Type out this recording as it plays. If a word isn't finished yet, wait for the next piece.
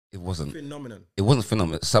It wasn't. Phenomenon. It wasn't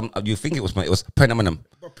phenomenon. You think it was phenomenon.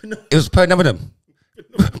 It was phenomenon.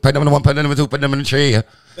 Phenomenon 1, phenomenon 2, phenomenon 3. It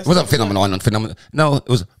wasn't phenomenon and phenomenon. No, it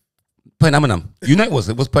was phenomenon. You know it was.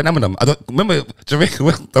 It was phenomenon. I don't remember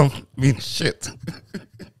Jamaican don't mean shit.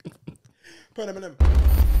 Phenomenon.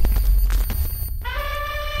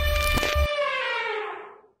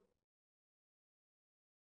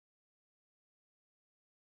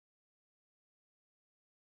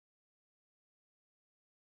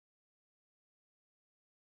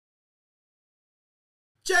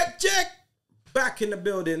 Check. Back in the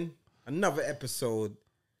building. Another episode.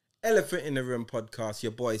 Elephant in the Room podcast.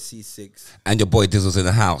 Your boy Ceesix. And your boy Dizzle's in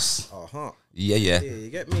the house. Uh-huh. Yeah. Yeah, you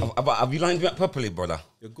get me? Have you lined me up properly, brother?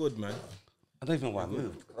 You're good, man. I don't even know why I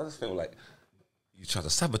moved. I just feel like you tried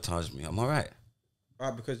to sabotage me. I'm all right. All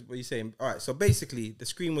right, because what you're saying. All right, so basically, the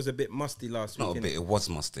screen was a bit musty last week. Not a bit. It was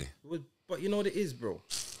musty. But you know what it is, bro.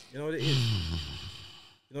 You know what it is.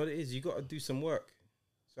 You know what it is. You got to do some work.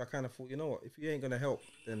 So I kind of thought, you know what? If you ain't gonna help,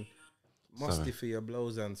 then musty for your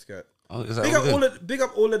blows and skirt. Oh, is that big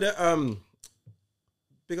up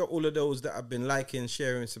all of those that have been liking,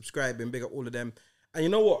 sharing, subscribing. Big up all of them. And you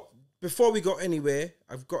know what? Before we go anywhere,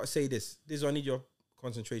 I've got to say this. This I need your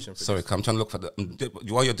concentration for. Sorry, this. I'm trying to look for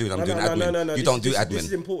while you're doing. I'm doing admin. No. You don't do admin. This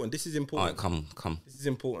is important. This is important. All right, come. This is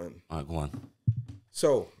important. All right, go on.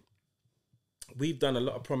 So, we've done a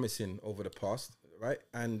lot of promising over the past, right?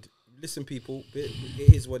 And listen, people, it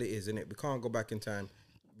is what it is, isn't it? We can't go back in time.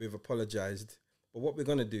 We've apologized. But what we're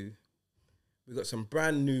going to do, we've got some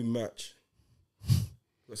brand new merch.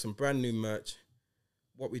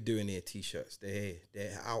 What we doing here, T-shirts. They're here.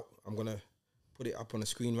 They're out. I'm going to put it up on the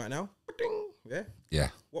screen right now. Yeah? Yeah.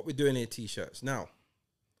 What we're doing here, T-shirts. Now,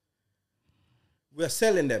 we're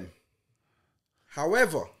selling them.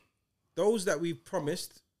 However, those that we've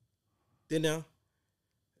promised dinner,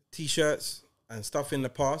 T-shirts, and stuff in the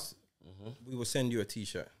past, we will send you a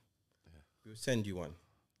T-shirt. Yeah. We will send you one.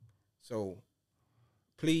 So,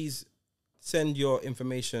 please send your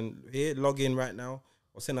information here. Log in right now,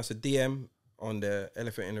 or send us a DM on the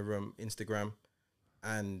Elephant in the Room Instagram.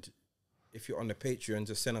 And if you're on the Patreon,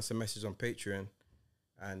 just send us a message on Patreon,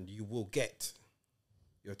 and you will get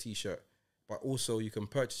your T-shirt. But also, you can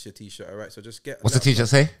purchase your T-shirt. All right. So just get. What's the T-shirt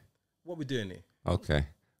say? What we doing here? Okay.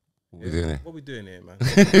 What we doing here? What we doing here, man?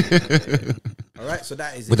 All right. So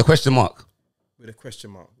that is with a question mark. With a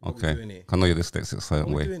question mark. What okay. we doing here? I know you're dyslexic a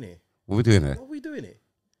certain way. What we doing here? What we doing here? What we doing here?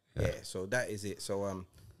 Yeah. So that is it. So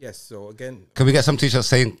yes. So again, can we get some T-shirts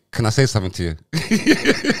saying, "Can I say something to you?"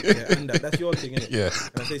 Yeah, and that's your thing, isn't it? Yeah.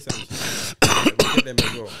 Can I say something to you? Yeah, we'll get them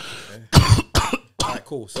as well. Yeah. All right,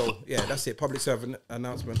 cool. So yeah, that's it. Public service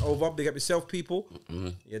announcement over. Big up yourself, people.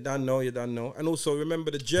 You done know. And also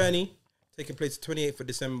remember the journey taking place the 28th of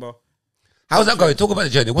December. How's that going? Talk about the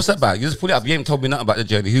journey. What's that about? You just put it up. You ain't told me nothing about the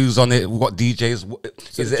journey. Who's on it? What DJs?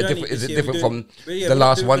 So is it different from the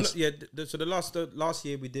last ones? Yeah. So the last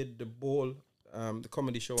year we did the ball, the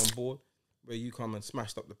comedy show on Ball, where you come and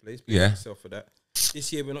smashed up the place. Yeah. Yourself for that.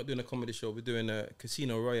 This year we're not doing a comedy show. We're doing a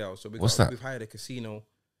casino royale. So we've hired a casino.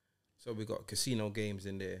 So we got casino games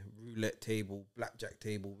in there, roulette table, blackjack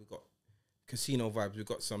table. We got casino vibes. We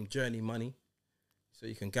got some journey money, so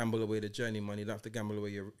you can gamble away the journey money. You don't have to gamble away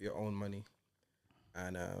your own money.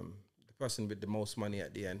 And the person with the most money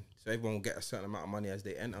at the end. So everyone will get a certain amount of money as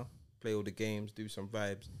they enter, play all the games, do some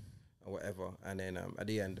vibes or whatever. And then at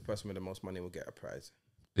the end, the person with the most money will get a prize.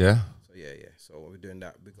 Yeah. So yeah. So we're doing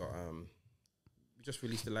that. We got we just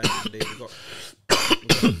released the line today.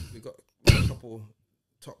 We got a couple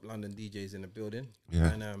top London DJs in the building.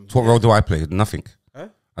 Yeah. And so what role do I play? Nothing. Huh?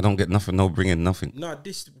 I don't get nothing. No, bring in nothing. No,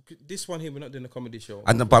 this one here we're not doing a comedy show.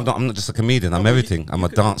 I'm not just a comedian. I'm everything. I'm a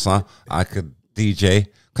dancer. I could DJ.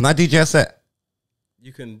 Can I DJ a set?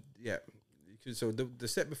 You can, yeah. So the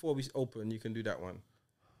set before we open, you can do that one.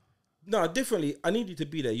 No, differently. I need you to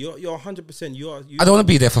be there. You're 100%. I don't want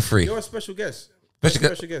to be there for free. You're a special guest.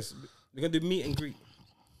 Special guest. We're gonna do meet and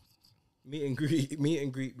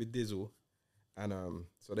greet with Dizzle, and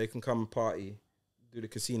so they can come and party, do the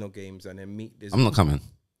casino games, and then meet Dizzle. I'm not coming.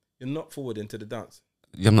 You're not forward into the dance.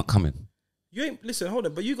 Yeah, I'm not coming. You ain't listen. Hold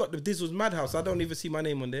on, but you got the Dizzle's Madhouse. I don't even see my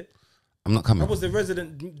name on there. I'm not coming. I was the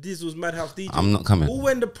resident Dizzle's Madhouse DJ. I'm not coming. All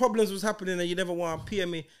when the problems was happening and you never want to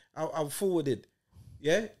PM me, I forwarded.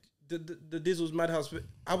 Yeah, the Dizzle's Madhouse.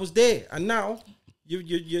 I was there, and now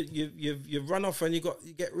you run off and you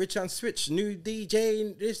get rich and switch. New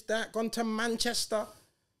DJ, this that, gone to Manchester.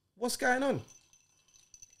 What's going on?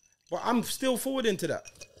 Well, I'm still forwarding to that.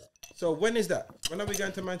 So when is that? When are we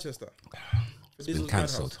going to Manchester? It's been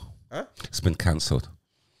cancelled. Huh? It's been cancelled.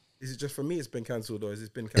 Is it just for me it's been cancelled, or has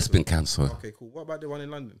it been cancelled? It's been cancelled. Okay, cool. What about the one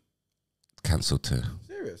in London? Cancelled too.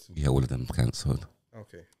 Serious? serious? Yeah, all of them cancelled.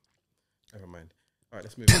 Okay. Never mind. All right,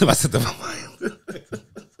 let's move on. I said never mind.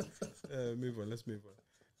 Move on. Let's move on.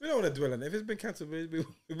 We don't want to dwell on it. If it's been cancelled, we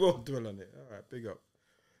won't dwell on it. All right, big up.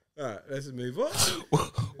 All right, let's move on.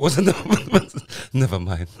 What's never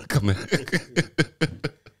mind. Come here.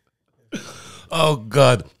 Oh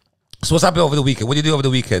God. So what's happening over the weekend? What did you do over the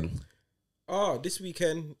weekend? Oh, this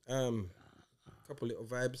weekend, couple little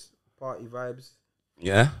vibes, party vibes.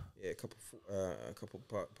 Yeah. Yeah, a couple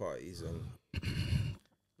parties and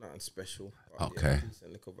nothing special. Okay. Yeah,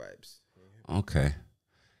 decent little vibes. Yeah. Okay.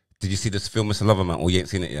 Did you see this film, Mr. Loverman, or you ain't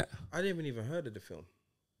seen it yet? I didn't even heard of the film,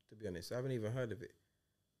 to be honest. I haven't even heard of it.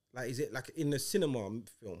 Like, is it like in the cinema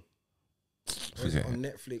film? Or is it on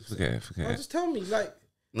Netflix? Forget it. Just tell me, like,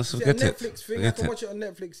 is it a Netflix thing? I can watch it on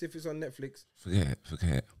Netflix if it's on Netflix. Forget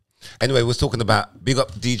it. Anyway, we was talking about big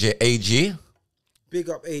up DJ AG. Big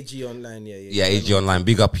up AG online, yeah. Yeah, AG online,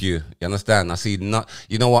 big up you. You understand? I see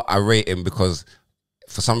you know what? I rate him because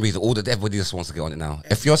for some reason everybody just wants to get on it now.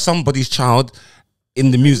 If you're somebody's child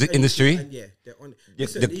in the music industry, yeah, they're on.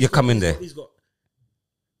 You're coming there.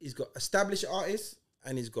 He's got established artists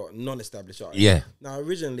and he's got non-established artists. Yeah. Now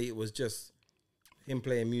originally it was just him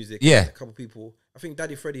playing music. Yeah. A couple people. I think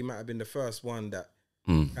Daddy Freddie might have been the first one that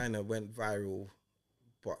kind of went viral,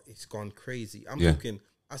 but it's gone crazy. I'm talking.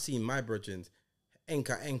 I seen my brethren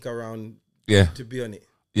anchor around. Yeah. To be on it.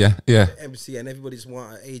 Yeah. The MC and everybody's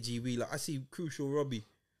want an AGV. Like I see Crucial Robbie.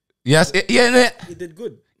 Yes. He did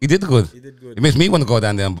good. He did good. It makes me want to go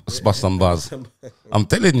down there and bust some bars. I'm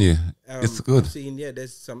telling you, it's good. I've seen,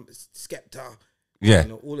 there's some Skepta. Yeah.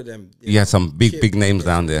 All of them. Yeah, some big names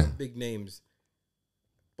down there. Big names.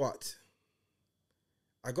 But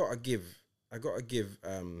I gotta give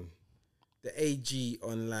the AG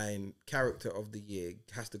online character of the year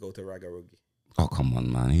has to go to Raga Roogie. Oh come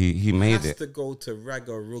on, man. He made it. Has to go to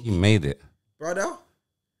Raga Roogie. He made it. Brother,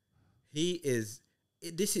 this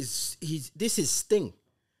is Sting.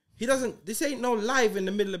 This ain't no live in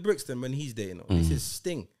the middle of Brixton when he's there, you know. This is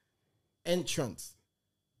Sting. Entrance.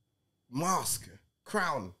 Mask.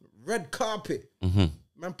 Crown. Red carpet.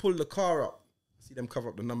 Man pull the car up. See them cover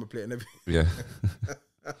up the number plate and everything. Yeah.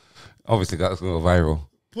 Obviously that's going to go viral.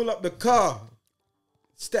 Pull up the car.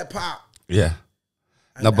 Step out. Yeah.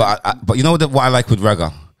 But you know what I like with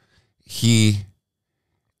Raga?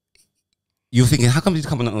 You're thinking, how come he's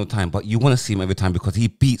coming out all the time? But you want to see him every time because he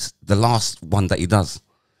beats the last one that he does.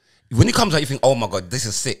 When he comes out, you think, oh my God, this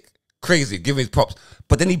is sick. Crazy, give his props.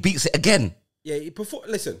 But then he beats it again. Yeah,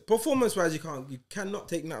 listen, performance-wise, you cannot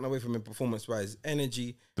take nothing away from him performance-wise.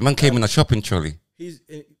 Energy. The man came in a shopping trolley.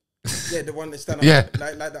 The one that stand up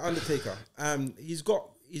like the Undertaker.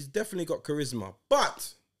 He's definitely got charisma.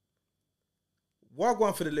 But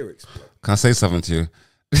wagwan for the lyrics, bro. Can I say something to you?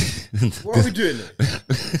 What are we doing there?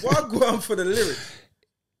 Wagwan for the lyrics.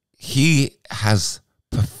 He has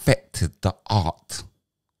perfected the art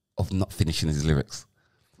of not finishing his lyrics.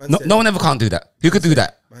 No one ever can't do that. Who could do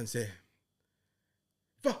that? Man say,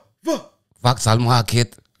 Vauxhall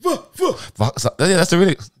Market. Vauxhall. Yeah, that's the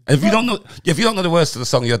lyrics. And if you don't know the words to the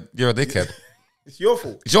song, you're a dickhead. It's your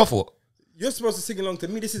fault. It's your fault. You're supposed to sing along to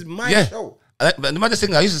me. This is my show. But the man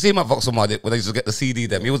singer, I used to see him at Vauxhall Market when I used to get the CD.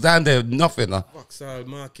 Them, he was down there, nothing. Vauxhall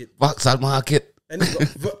Market. And he's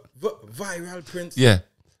got viral prints. Yeah,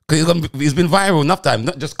 because he's been viral enough time,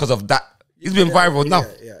 not just because of that. He's been viral enough.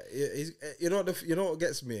 Yeah. You know what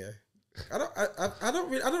gets me? I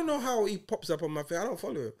don't know how he pops up on my face. I don't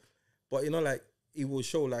follow him, but like he will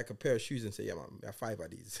show like a pair of shoes and say, "Yeah, man, I have 5 of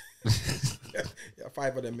these. Yeah,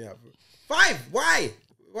 5 of them. Yeah, 5. Why?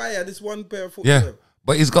 Why? This one pair of foot. Yeah,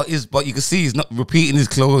 but but you can see he's not repeating his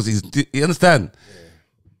clothes. You understand? Yeah.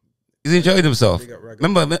 He's enjoying himself.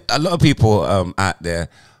 Remember, a lot of people out there.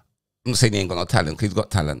 I'm not saying he ain't got no talent, because he's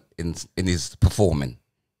got talent in his performing.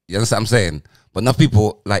 You understand what I'm saying? But enough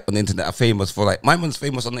people like on the internet are famous for my man's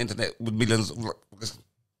famous on the internet with millions.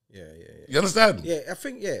 Yeah. You understand? Yeah,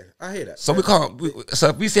 I hear that. So we can't. So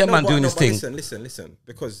if we see a man doing his thing, listen.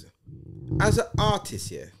 Because as an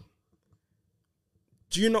artist,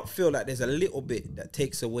 do you not feel like there's a little bit that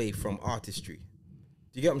takes away from artistry?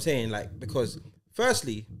 Do you get what I'm saying? Like, because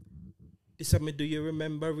firstly, this me do you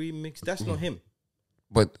remember remix? That's not him.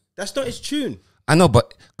 But that's not his tune. I know,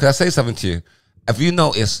 but could I say something to you? Have you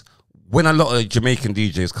noticed when a lot of Jamaican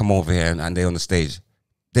DJs come over here and they're on the stage,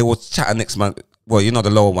 they will chat next man. Well, the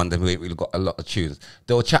lower one, they really got a lot of tunes.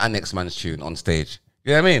 They will chat next man's tune on stage.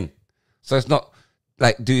 You know what I mean? So it's not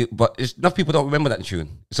like but enough people don't remember that tune.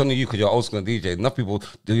 It's only you because you're old school DJ. Enough people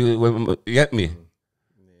do you remember? You get me?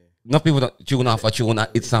 Enough people don't tune after tune.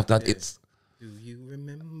 It's after that. It's. Do you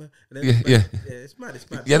remember? Yeah. It's mad.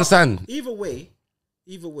 You understand? Either way,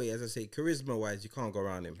 either way, as I say, charisma wise, you can't go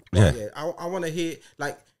around him. But yeah, I want to hear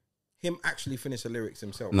like him actually finish the lyrics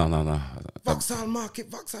himself. No. Vauxhall Market,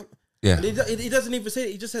 Vauxhall. Yeah. And he doesn't even say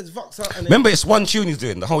it. He just says Vauxhall. And remember, it's one tune he's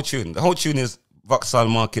doing. The whole tune is Vauxhall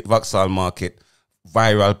Market,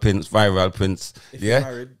 viral prints.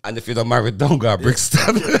 Yeah. And if you're not married, don't go to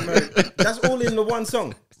Brixton. That's all in the one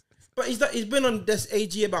song. But he's been on this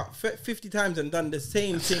AG about 50 times and done the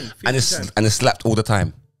same thing. And it's slapped all the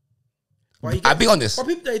time. I'll be honest. But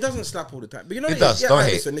people, it doesn't slap all the time. But you know, it does. Don't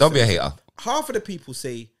hate. Don't be a hater. Half of the people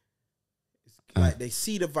say, like, they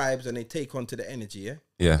see the vibes and they take on to the energy, yeah?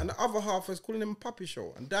 Yeah. And the other half is calling him a puppy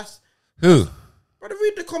show. And that's... Who? Brother,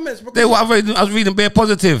 read the comments. I was reading bare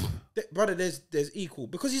positive. Brother, there's equal.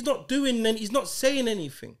 Because he's not doing... He's not saying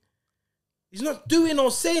anything. He's not doing or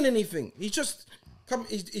saying anything. He's just...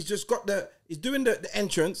 He's just got the... He's doing the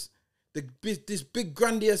entrance. This big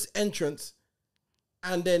grandiose entrance.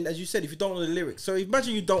 And then, as you said, if you don't know the lyrics. So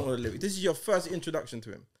imagine you don't know the lyrics. This is your first introduction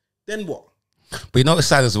to him. Then what? But you know it's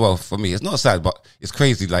sad as well for me. It's not sad, but it's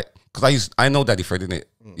crazy. Like, because I know Daddy Freddy, innit?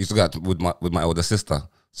 Used to go out with my older sister.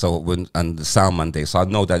 So and the Sound Man Day. So I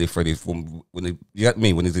know Daddy Freddy from when you get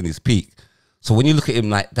me when he's in his peak. So when you look at him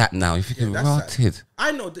like that now, you're thinking, rotted.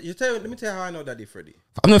 I know. Let me tell you how I know Daddy Freddy.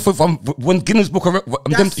 I know from when Guinness Book of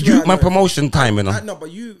my promotion time, you know. No,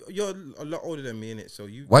 but you're a lot older than me, innit? So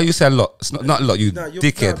you. Why you say a lot? It's not a lot. You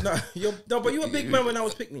dickhead. But you were a big man when I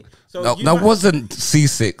was picnic. So no, that wasn't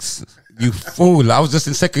C6. You fool! I was just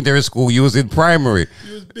in secondary school. You was in primary.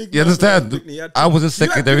 You was big. You understand? I was in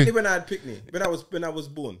secondary when I had picnic. When I was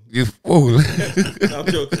born. You fool! No, I'm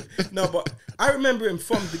joking. No, but I remember him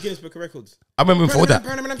from the Guinness Book of Records. I remember him for that.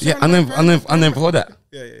 Yeah, and then for that.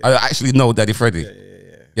 Yeah. I actually know Daddy Freddy.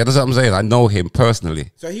 Yeah, that's what I'm saying. I know him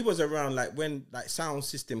personally. So he was around like when like sound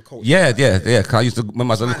system culture. Yeah. Cause I used to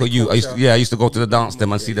remember as a little you. I used to go to the dance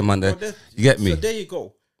them and see them on there. You get me? So there you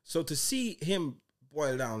go. So to see him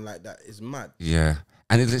boil down like that is mad. Yeah,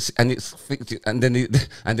 and then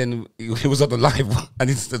he was on the live and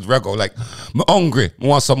he said, "Rego, like, I'm hungry, I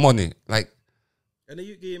want some money." Like, and then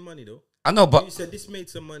you gave him money though. I know, but you said this made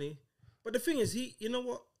some money. But the thing is, you know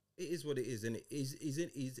what? It is what it is, and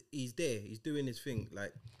he's there. He's doing his thing.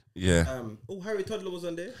 Like, yeah. Harry Toddler was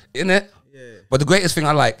on there, innit? Yeah. But the greatest thing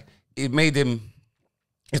I like, it made him.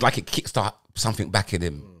 It's like it kickstart something back in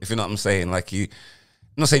him. If you know what I'm saying, like I'm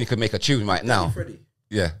not saying you could make a tune right now. Freddie.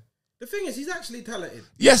 Yeah. The thing is, he's actually talented.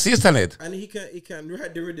 Yes, he is talented, and he can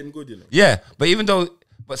write the rhythm good, you know. Yeah, but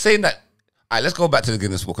saying that. All right, let's go back to the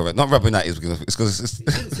Guinness Book of it. Not rubbing that is because it's. He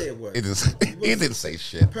didn't say a word. He didn't say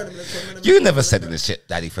shit. You never said this shit,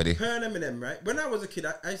 Daddy Freddy. Pernaminum, right? When I was a kid,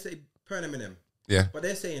 I say Pernaminum. Yeah. But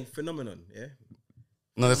they're saying phenomenon, yeah?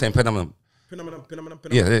 No, they're saying phenomenon. Phenomenon.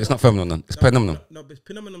 Yeah, it's not phenomenon. It's phenomenon. No, but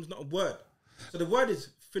phenomenon's not a word. So the word is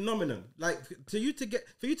phenomenon. Like for you to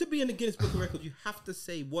be in the Guinness Book of Records, you have to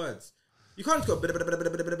say words. You can't go.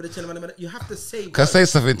 You have to say. Can I say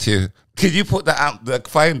something to you? Could you put that out?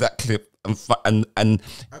 Find that clip and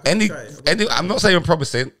any. I'm not saying I'm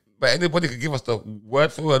promising, but anybody could give us the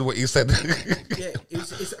word for word what you said. Yeah,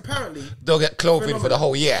 it's apparently. They'll get clothing for the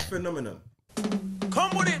whole year. Phenomenon.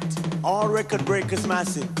 Come with it. All record breakers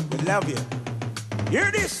massive. We love you. Hear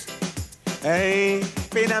this. Hey,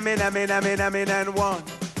 phenomenon one.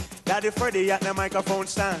 Daddy Freddy at the microphone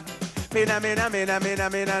stand. Phenomenon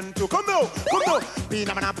two. Come now.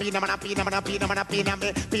 Phenomenon.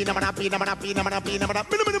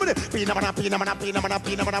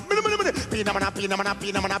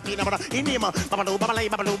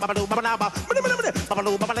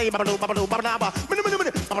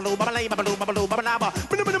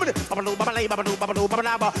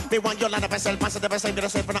 They want your land of yourself, pass it the same, get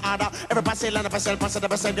yourself in the order. Every pass it land of yourself, pass it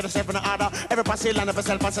the same, get yourself in the order. Every pass it land of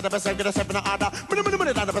yourself, pass it the same, get yourself in the order.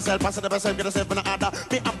 Land of yourself, pass it the same, get yourself in the order.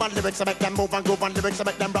 They have bad lyrics, I make them move and groove, and lyrics, I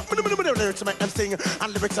make them rock. Lyrics, I make them sing,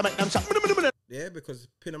 and lyrics, I make them shout. Yeah, because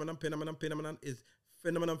phenomenon is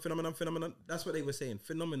phenomenon. That's what they were saying,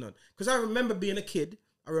 phenomenon. Because I remember being a kid,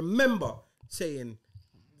 I remember saying,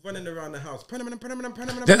 running around the house, phenomenon.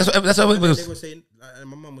 That's what they were saying, and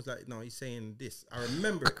my mum was like, no, he's saying this. I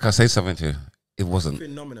remember it. Can I say something to you? It wasn't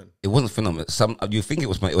phenomenon. It wasn't phenomenon. You think it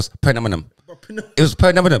was phenomenon. It was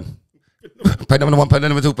phenomenon. Phenomenon 1,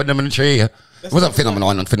 phenomenon 2, phenomenon 3. It wasn't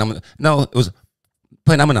phenomenon. No, it was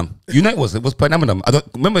phenomenon. You know it was phenomenon. I don't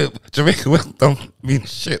remember. Jamaican don't mean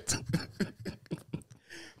shit.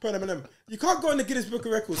 Phenomenon. You can't go in the Guinness Book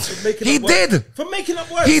of Records for making He up words. did. For making up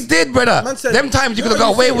words. He did, brother. Man said, them times you could have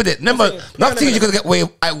got away with it. Remember, not things you could get away.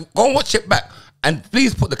 Go and watch it back. And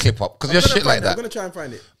please put the clip up because you're shit like that. I'm going to try and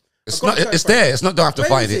find it. It's not. It's there. It's not. Don't have to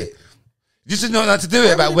find it. You just know how to do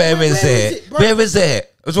it. But where is it? Where is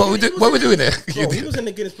it? That's what we do. What we doing there? Bro, he was in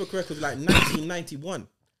the Guinness Book of Records like 1991.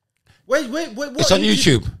 Where, it's on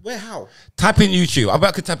YouTube. Where, how? Type in YouTube. I bet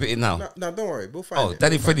I could type it in now. No, don't worry. We'll find it.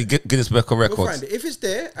 Danny Freddie Guinness Book of Records. We'll find it. If it's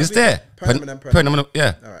there. It's there. Pernaminum,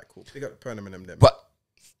 yeah. All right, cool. Pick up Pernaminum then. But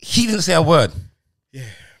he didn't say a word. Yeah,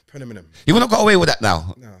 Pernaminum. He would not got away with that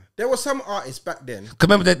now. No. There were some artists back then.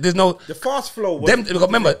 Remember, there's no... The fast flow was...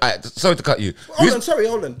 Remember, sorry to cut you.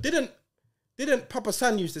 Hold on. Didn't Papa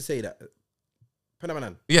San used to say that?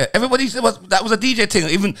 Phenomenon. Yeah, everybody said that was a DJ thing.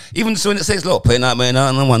 Even so when it says, look,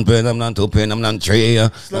 Phenomenon 1, Phenomenon 2, Phenomenon 3.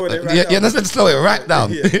 Slow it right down. Yeah, that's slow it right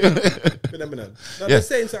down. Yeah. Phenomenon. No, they're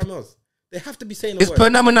saying something else. They have to be saying a word. It's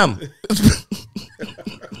Phenomenon.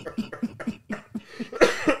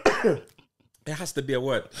 It has to be a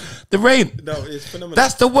word. The rain. No, it's phenomenal.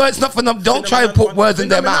 That's the word. It's not phenomenal. Don't try to put words in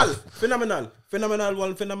their mouth. Phenomenal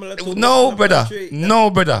 1, phenomenal 2. No, brother.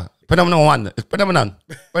 No, brother. Phenomenal 1. It's phenomenon.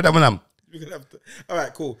 Phenomenon. We're gonna have to. All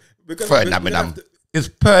right, cool. Phenomenon. It's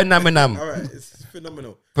phenomenon. All right, it's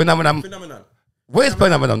phenomenal. Phenomenon. Where's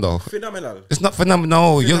phenomenon though? Phenomenal. It's not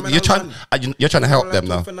phenomenal. You're trying to help them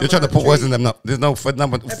now. You're trying to put words in them now. There's no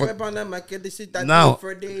phenomenon. No.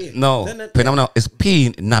 Phenomenal. It's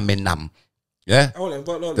phenomenon. Yeah. Hold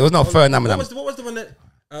on. There was no phenomenon. What was the one that?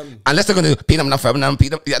 Unless they're going to phenomenon.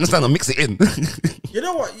 You understand? Or mix it in. You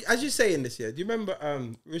know what? As you say in this here, do you remember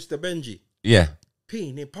Mr. Benji? Yeah.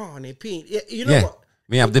 Peen. Yeah, you know what?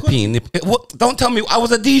 We have the peen. What? Don't tell me. I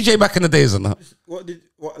was a DJ back in the days, or not? What?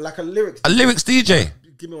 Like a lyrics? A lyrics DJ.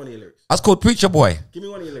 Give me one of your lyrics. I was called Preacher Boy. Give me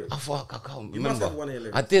one of your lyrics. Oh fuck! I can't remember. You must have one of your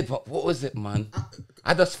lyrics. I did, but what was it, man?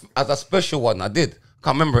 I just as a special one. I did.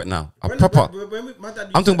 Can't remember it now. I'm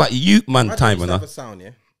talking about you, man. Time, man. Have a sound,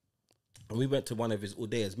 yeah. And we went to one of his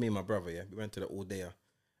Udayas. Me and my brother, yeah. We went to the Udaya,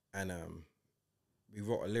 and we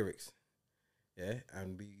wrote a lyrics, yeah.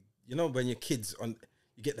 And we, you know, when your kids on.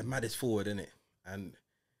 You get the maddest forward, innit? And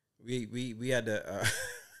we had a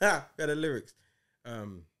we had a lyrics.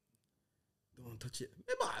 Don't touch it.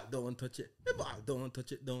 Don't touch it. Don't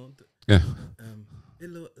touch it. Don't. Yeah. It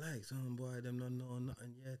look like some boy them don't know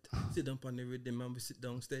nothing yet. Sit down on the rhythm and we sit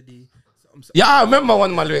down steady. Yeah, I remember one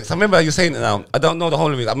of my lyrics. I remember you saying it now. I don't know the whole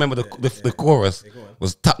lyrics. I remember the chorus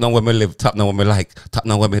was tap down where me live, tap down where me like, tap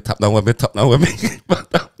down where me, tap down where me, tap down where me,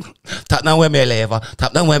 tap down where me live,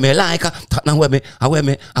 tap down where me like, tap down where me, I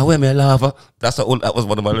where me love. That was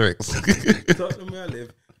one of my lyrics. Tottenham where I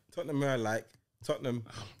live, Tottenham where I like, Tottenham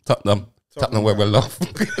where we love.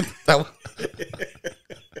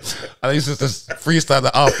 I used to just freestyle the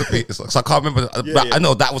afterbeat, so I can't remember. I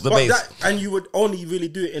know that was the bass. And you would only really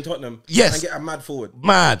do it in Tottenham. Yes. And get a mad forward.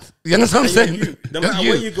 Mad. You understand what I'm saying? No matter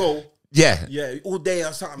where you go. Yeah. Yeah. All day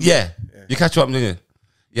or something. Yeah. You catch what I'm doing?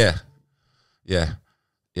 Yeah.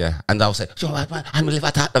 And I'll say, sure, I'm going to live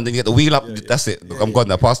at that. And then you get the wheel up. That's it. I'm gone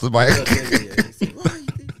now. Pass the mic.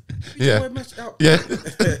 Yeah. Mash up. Yeah.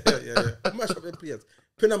 Mash up the players.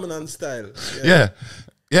 Phenomenon style.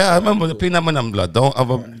 Yeah, I remember the phenomenon, blood.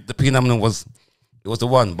 The phenomenon was the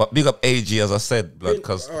one. But big up AG, as I said, blood.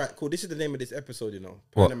 Because all right, cool. This is the name of this episode, you know.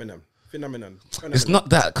 Phenomenon. It's not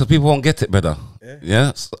that because people won't get it, brother.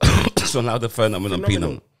 Yeah. So now the phenomenon.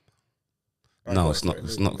 No, it's not.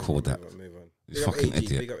 It's not called that. It's fucking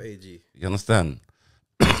idiot. Big up AG. You understand?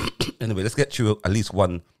 Anyway, let's get through at least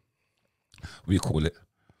one. We call it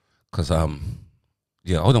because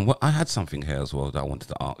yeah. Hold on. I had something here as well that I wanted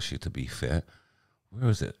to ask you. To be fair. Where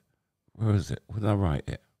is it? Where did I write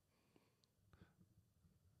it?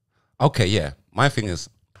 Okay, yeah. My thing is,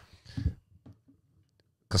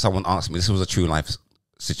 because someone asked me, this was a true life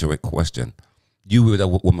situation question. You were with a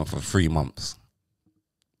woman for 3 months.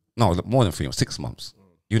 No, more than 3 months, 6 months.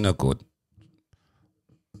 You know good.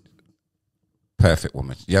 Perfect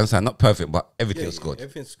woman. You understand? Not perfect, but everything's good.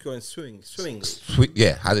 Everything's going swing. Sweet,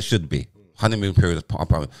 yeah, as it should be. Honeymoon period is part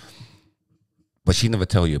of it. But she never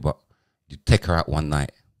tell you, but you take her out one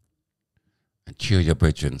night and cheer your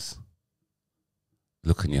brethren.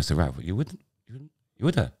 Look at you and say, right, you with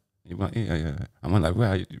her? You're like, yeah. I'm like,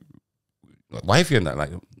 where wifey and that,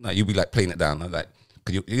 like you be like playing it down. Like,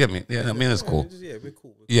 could you get me? Yeah, I mean, it's cool. Yeah, we're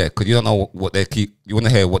cool. Yeah, because you don't know what they keep. You want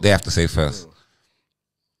to hear what they have to say first.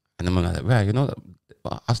 And then I'm like, right, you know,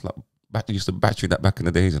 I was like, used to battery that back in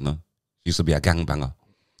the days, you know. Used to be a gangbanger.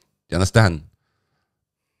 You understand?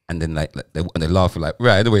 And then like they laugh like,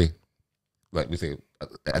 right, anyway. Like we say,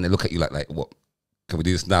 and they look at you like what? Can we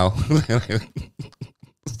do this now?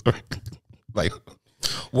 Like,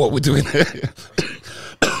 what we're doing?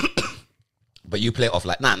 But you play it off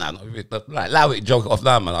like, nah, like allow it, joke it off,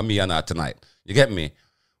 nah, man. I'm me and her tonight. You get me?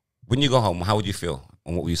 When you go home, how would you feel?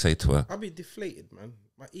 And what would you say to her? I'd be deflated, man.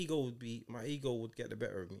 My ego would get the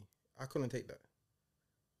better of me. I couldn't take that.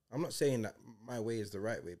 I'm not saying that my way is the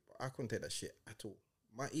right way, but I couldn't take that shit at all.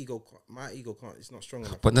 My ego can't. It's not strong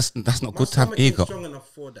enough. But that's not My good to have ego. Strong enough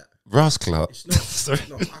for that. Rascal. It's not.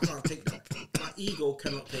 No, I can't take that. My ego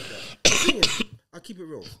cannot take that. The thing is, I keep it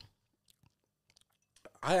real.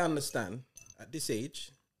 I understand at this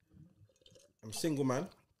age, I'm a single man.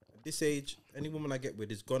 At this age, any woman I get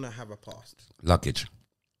with is gonna have a past. Luggage.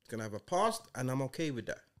 Gonna have a past, and I'm okay with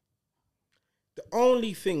that. The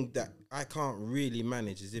only thing that I can't really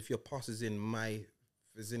manage is if your past is in my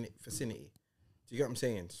vicinity. Do you get what I'm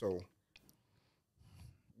saying? So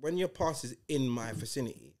when your past is in my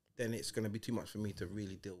vicinity, then it's gonna be too much for me to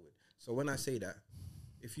really deal with. So when I say that,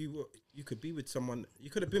 if you could be with someone,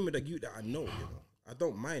 you could have been with a youth that I know, you know. I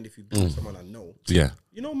don't mind if you be with someone I know. Yeah.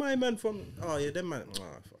 You know my man from, oh yeah, them man, fuck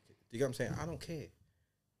it. Do you get what I'm saying? I don't care.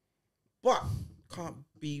 But can't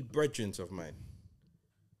be brethren of mine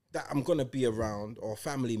that I'm going to be around or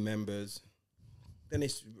family members. Then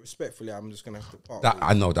it's respectfully, I'm just going to have to part That,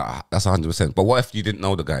 I know that. That's 100%. But what if you didn't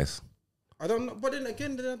know the guys? I don't know. But then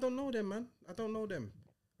again, I don't know them, man. I don't know them.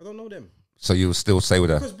 So you still stay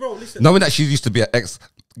with her? Because, bro, listen. Knowing that she used to be an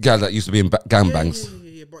ex-gal that used to be in gangbangs.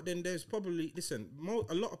 Yeah. But then there's probably, listen,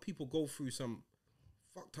 a lot of people go through some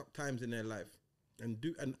fucked up times in their life and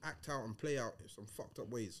act out and play out in some fucked up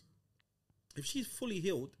ways. If she's fully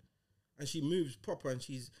healed and she moves proper and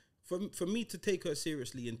she's, for me to take her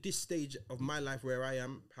seriously in this stage of my life where I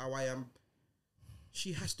am, how I am,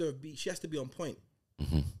 she has to be on point.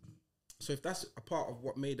 Mm-hmm. So if that's a part of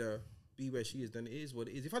what made her be where she is, then it is what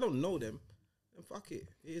it is. If I don't know them, then fuck it.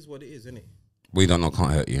 It is what it is, isn't it? We don't know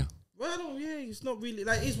can't hurt you. Well, it's not really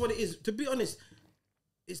like, it is what it is. To be honest,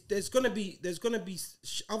 there's gonna be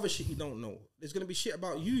other shit you don't know. There's gonna be shit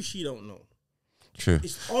about you she don't know. True.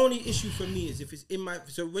 It's only issue for me is if it's in my.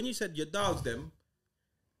 So when you said your dogs them,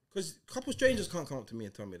 because a couple strangers can't come up to me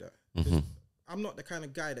and tell me that. Mm-hmm. I'm not the kind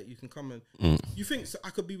of guy that you can come and you think I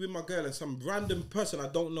could be with my girl and some random person I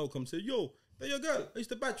don't know come say, yo, they're your girl. I used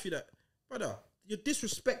to battery that, brother. You're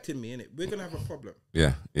disrespecting me, innit? We're gonna have a problem.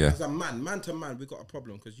 Yeah. As a man to man, we got a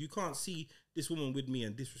problem because you can't see this woman with me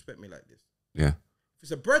and disrespect me like this. Yeah. If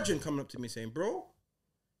it's a brethren coming up to me saying, bro,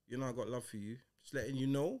 you know I got love for you, just letting you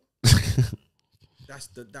know.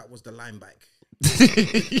 That was the line back.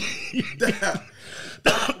 that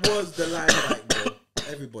was the line back, bro.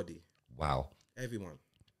 Everybody. Wow. Everyone.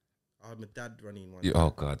 I had my dad running one. Oh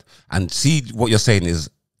God. And see what you're saying is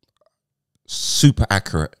super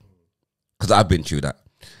accurate. Because I've been through that.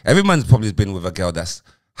 Every man's probably been with a girl that's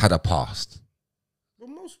had a past.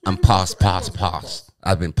 Well, and past.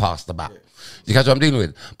 I've been passed about. Yeah. You catch what I'm dealing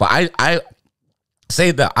with? But I say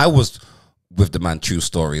that I was with the man, true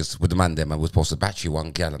stories, with the man there, man was supposed to battery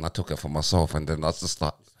one girl and I took her for myself and then I just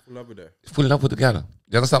start full love with her. Full in love with the girl.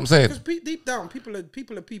 You understand what I'm saying? Because deep down, people are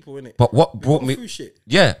people, innit? But what brought me shit.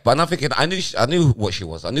 Yeah, but I'm thinking I knew what she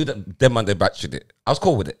was. I knew that them man they battered it. I was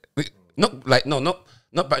cool with it. Not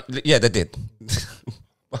yeah, they did. You're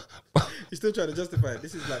still trying to justify it.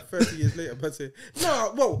 This is like 30 years later, but say,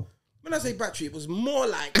 no, well, when I say battery, it was more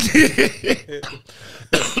like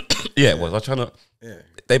yeah, it was. I was trying to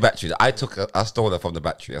they battered. I stole her from the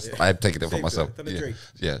battery. I taken it for myself. Yeah.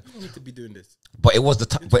 You don't need to be doing this. But it was the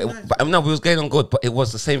time. But no, we was getting on good. But it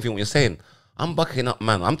was the same thing. What you're saying. I'm bucking up,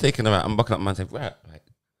 man. I'm taking her out. I'm bucking up, man. Saying, right,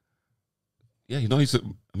 yeah, you know, me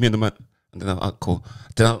and the man. And then I'm cool.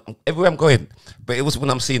 Then everywhere I'm going. But it was when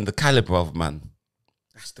I'm seeing the caliber of man.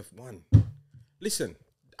 That's the one. Listen,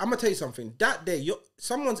 I'm gonna tell you something. That day,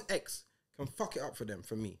 someone's ex can fuck it up for them.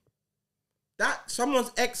 For me,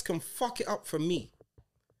 someone's ex can fuck it up for me.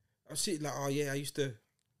 I see it like, oh yeah, I used to.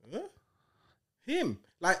 Him.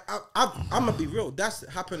 Like I'm gonna be real. That's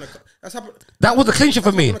happened. That was the clincher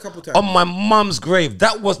for me. On my mum's grave.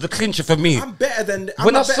 That was the clincher for me. I'm better than. I'm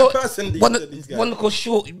a better person than these guys. One look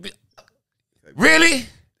short. Really?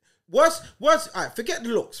 What's all right, forget the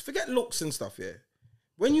looks. Forget looks and stuff, yeah.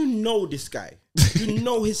 When you know this guy, you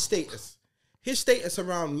know his status. His status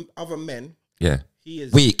around other men. Yeah. He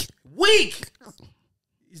is weak.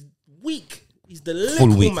 He's weak. He's the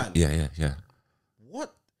little weak man. Yeah.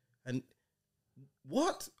 What? And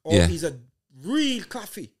what? Or he's a real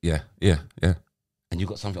claffy. Yeah. And you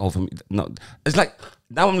got something over me. No, it's like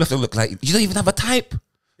now I'm left to look like you don't even have a type.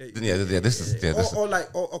 Okay,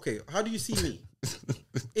 how do you see me?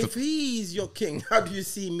 If he's your king, how do you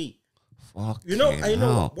see me? You know, I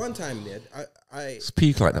know one time, Ned, I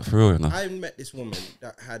speak like that for real. Enough. I met this woman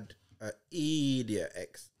that had an idiot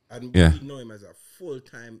ex, and we know him as a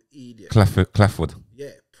full-time idiot. Clafford. Yeah,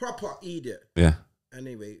 proper idiot. Yeah.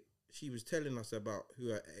 Anyway, she was telling us about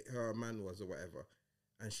who her man was or whatever,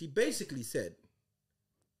 and she basically said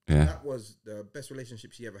that was the best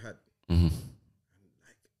relationship she ever had. Mm-hmm.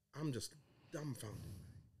 I'm just dumbfounded.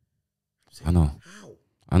 Saying, I know. How?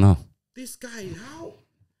 I know. This guy, how?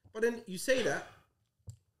 But then you say that,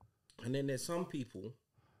 and then there's some people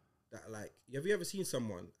that like, have you ever seen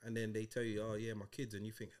someone and then they tell you, oh yeah, my kids, and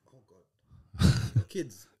you think, oh God, my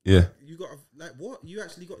kids. Yeah. You got, like, what? You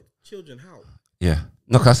actually got children, how? Yeah.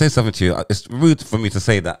 No, can I say something to you? It's rude for me to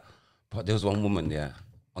say that, but there was one woman there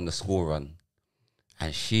on the school run,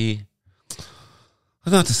 and she, I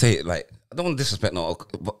don't know how to say it, like, I don't want to disrespect no,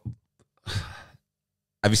 but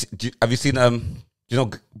have you seen you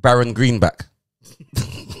know Baron Greenback?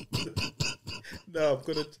 No,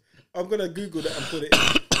 I'm gonna Google that and put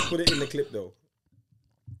it in the clip though.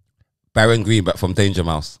 Baron Greenback from Danger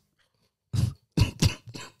Mouse. Alright,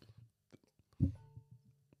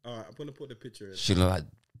 I'm gonna put the picture in. She looked like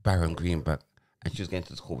Baron Greenback, and she was getting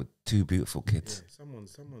to school with 2 beautiful kids. Yeah,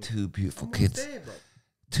 someone. 2 beautiful kids. There, bro.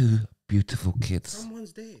 2 beautiful kids.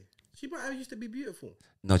 Someone's there. She might have used to be beautiful.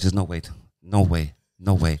 No, just no way. No way.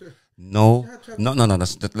 No way. No. No.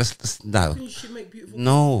 Let's no. She make beautiful.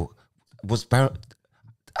 No. Was Baron?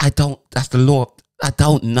 I don't. That's the law. I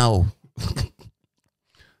don't know.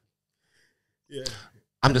 Yeah.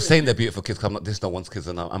 I'm just saying they're beautiful kids. I'm not. There's no one's kids,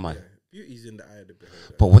 am I? Yeah. Beauty's in the eye of the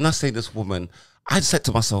beholder. But when I say this woman, I said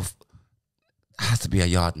to myself, it has to be a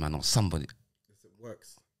yard man or somebody. It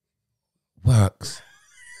works. Works.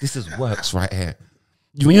 This is works right here.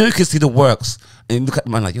 You can see the works, and you look at the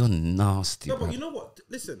man like, you're nasty. No, bro. but you know what?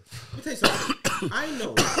 Listen, let me tell you something. I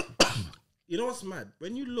know. You know what's mad?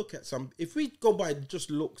 When you look at if we go by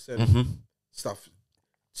just looks and stuff,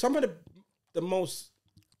 some of the most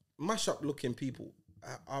mash-up looking people,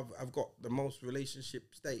 I've got the most relationship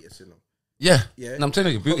status, you know. Yeah. Yeah. And I'm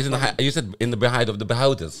telling you, beauty's in the high, you said in the behind of the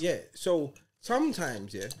beholders. Yeah. So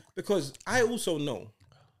sometimes, yeah, because I also know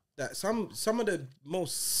that some of the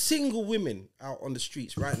most single women out on the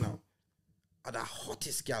streets right now are the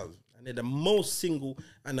hottest gals, and they're the most single,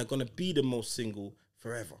 and they're gonna be the most single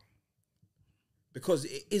forever. Because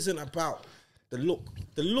it isn't about the look.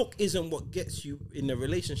 The look isn't what gets you in a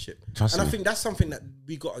relationship. Trust and me. I think that's something that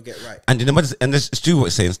we gotta get right. And you know what? And this Stu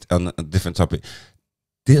was saying on a different topic.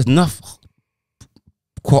 There's enough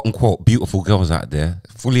quote unquote beautiful girls out there,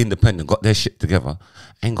 fully independent, got their shit together,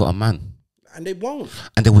 ain't got a man. And they won't.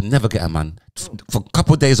 And they would never get a man for a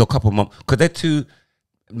couple of days or a couple of months. Because they're too,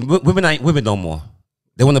 women ain't women no more.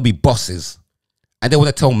 They want to be bosses. And they want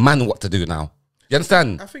to tell man what to do now. You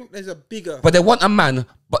understand? I think there's a bigger... But they want a man,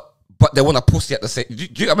 but they want a pussy at the same... Do you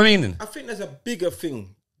get what I mean? I think there's a bigger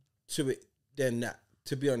thing to it than that,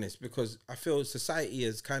 to be honest. Because I feel society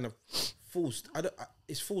is kind of forced.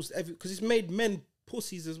 It's forced because it's made men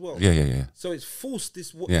pussies as well. Yeah. So it's forced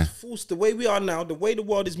it's forced the way we are now, the way the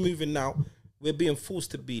world is moving now. We're being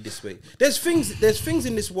forced to be this way. There's things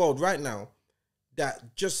in this world right now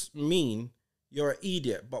that just mean you're an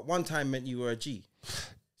idiot, but one time meant you were a G.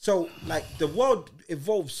 So like the world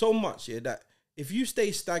evolves so much here that if you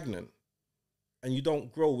stay stagnant and you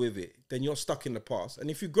don't grow with it, then you're stuck in the past.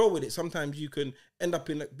 And if you grow with it, sometimes you can end up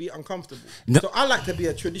be uncomfortable. No. So I like to be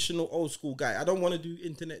a traditional old school guy. I don't want to do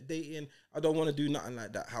internet dating. I don't want to do nothing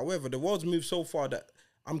like that. However, the world's moved so far that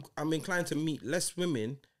I'm inclined to meet less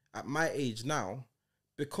women at my age now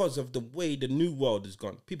because of the way the new world has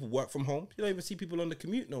gone. People work from home. You don't even see people on the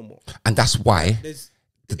commute no more. And that's why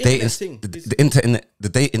the dating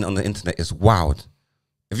on the internet is wild.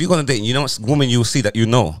 If you're gonna date, you know what woman you'll see that you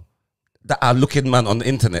know that are looking man on the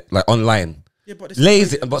internet, like online. Yeah, but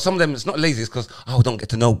lazy. But some of them it's not lazy. It's because I don't get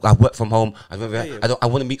to know. I work from home. I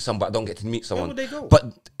want to meet someone, but I don't get to meet someone. Where would they go?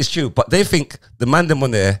 But it's true. But they think the man them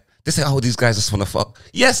on there. They say, oh, these guys just want to fuck.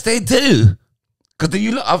 Yes, they do. Because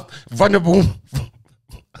you look up vulnerable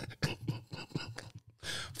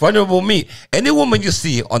me. Any woman you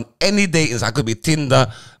see on any dating site, could be Tinder,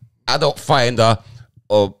 Adult Finder,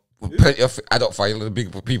 or Plenty of Adult Finder, the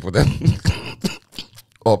big people then,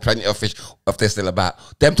 or Plenty of Fish, if they're still about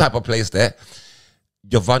them type of place there.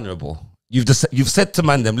 You're vulnerable. You've said to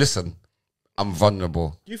man them, listen, I'm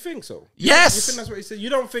vulnerable. You think so? Yes. You think that's what he said? You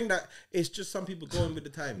don't think that it's just some people going with the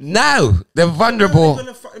times? No, they're vulnerable.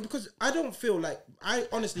 Because I don't feel like, I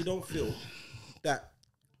honestly don't feel that,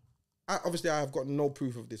 obviously I've got no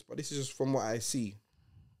proof of this, but this is just from what I see.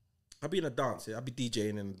 I'll be in a dance here. I'll be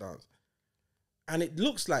DJing in a dance. And it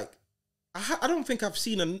looks like, I don't think I've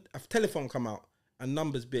seen a telephone come out and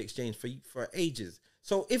numbers be exchanged for ages.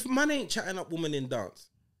 So if man ain't chatting up woman in dance,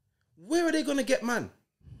 where are they going to get man?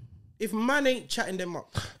 If man ain't chatting them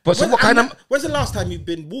up. But so when's the last time you've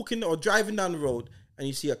been walking or driving down the road and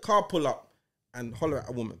you see a car pull up and holler at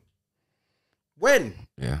a woman? When?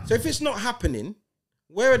 Yeah. So if it's not happening,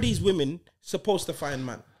 where are these women supposed to find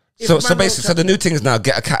man? So basically, so the new thing is now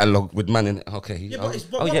get a catalogue with man in it. Okay. Yeah,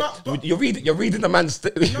 but you're reading the man's.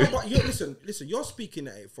 No, but listen. You're speaking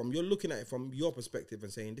at it you're looking at it from your perspective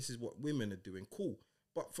and saying this is what women are doing. Cool,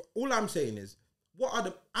 but all I'm saying is,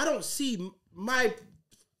 I don't see my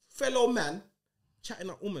fellow man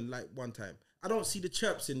chatting up woman like one time. I don't see the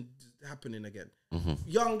chirping happening again.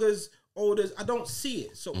 Youngers, olders, I don't see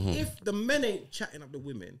it. So if the men ain't chatting up the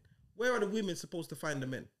women, where are the women supposed to find the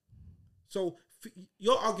men? So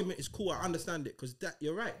your argument is cool. I understand it because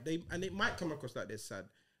you're right. And it might come across like they're sad.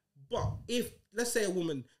 But if, let's say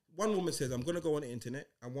one woman says, I'm going to go on the internet,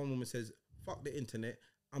 and one woman says, fuck the internet,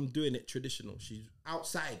 I'm doing it traditional. She's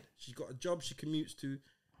outside. She's got a job she commutes to.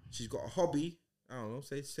 She's got a hobby. I don't know.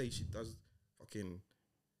 Say she does fucking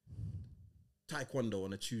taekwondo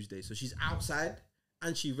on a Tuesday. So she's outside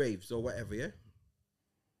and she raves or whatever, yeah?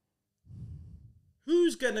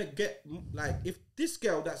 Who's gonna get, like, if this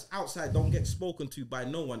girl that's outside don't get spoken to by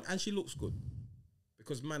no one and she looks good?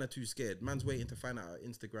 Because man are too scared. Man's waiting to find out her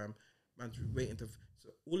Instagram. Man's waiting to...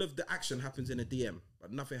 So all of the action happens in a DM,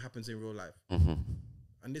 but nothing happens in real life.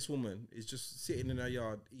 And this woman is just sitting in her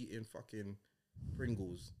yard eating fucking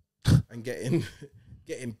Pringles and getting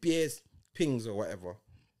beers, pings or whatever.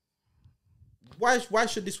 Why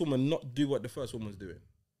should this woman not do what the first woman's doing?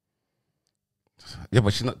 Yeah,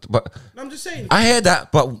 but she's not. But no, I'm just saying. I hear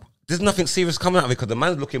that, but there's nothing serious coming out of it because the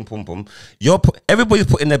man's looking pum pum. Everybody's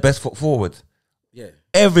putting their best foot forward. Yeah,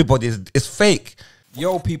 it's fake.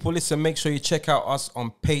 Yo, people, listen, make sure you check out us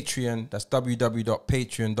on Patreon. That's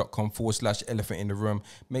www.patreon.com/elephant in the room.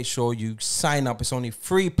 Make sure you sign up. It's only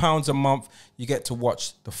 £3 a month. You get to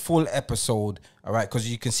watch the full episode, all right? Because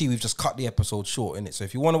you can see we've just cut the episode short, innit? So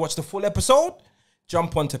if you want to watch the full episode,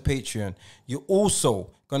 jump onto Patreon. You're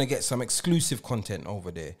also going to get some exclusive content over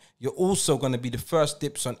there. You're also going to be the first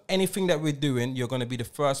dips on anything that we're doing. You're going to be the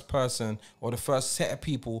first person or the first set of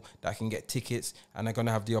people that can get tickets and are going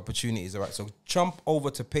to have the opportunities, all right? So jump over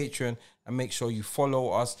to Patreon and make sure you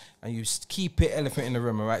follow us and you keep it elephant in the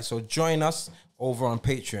room, all right? So join us over on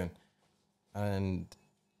Patreon and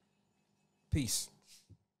peace.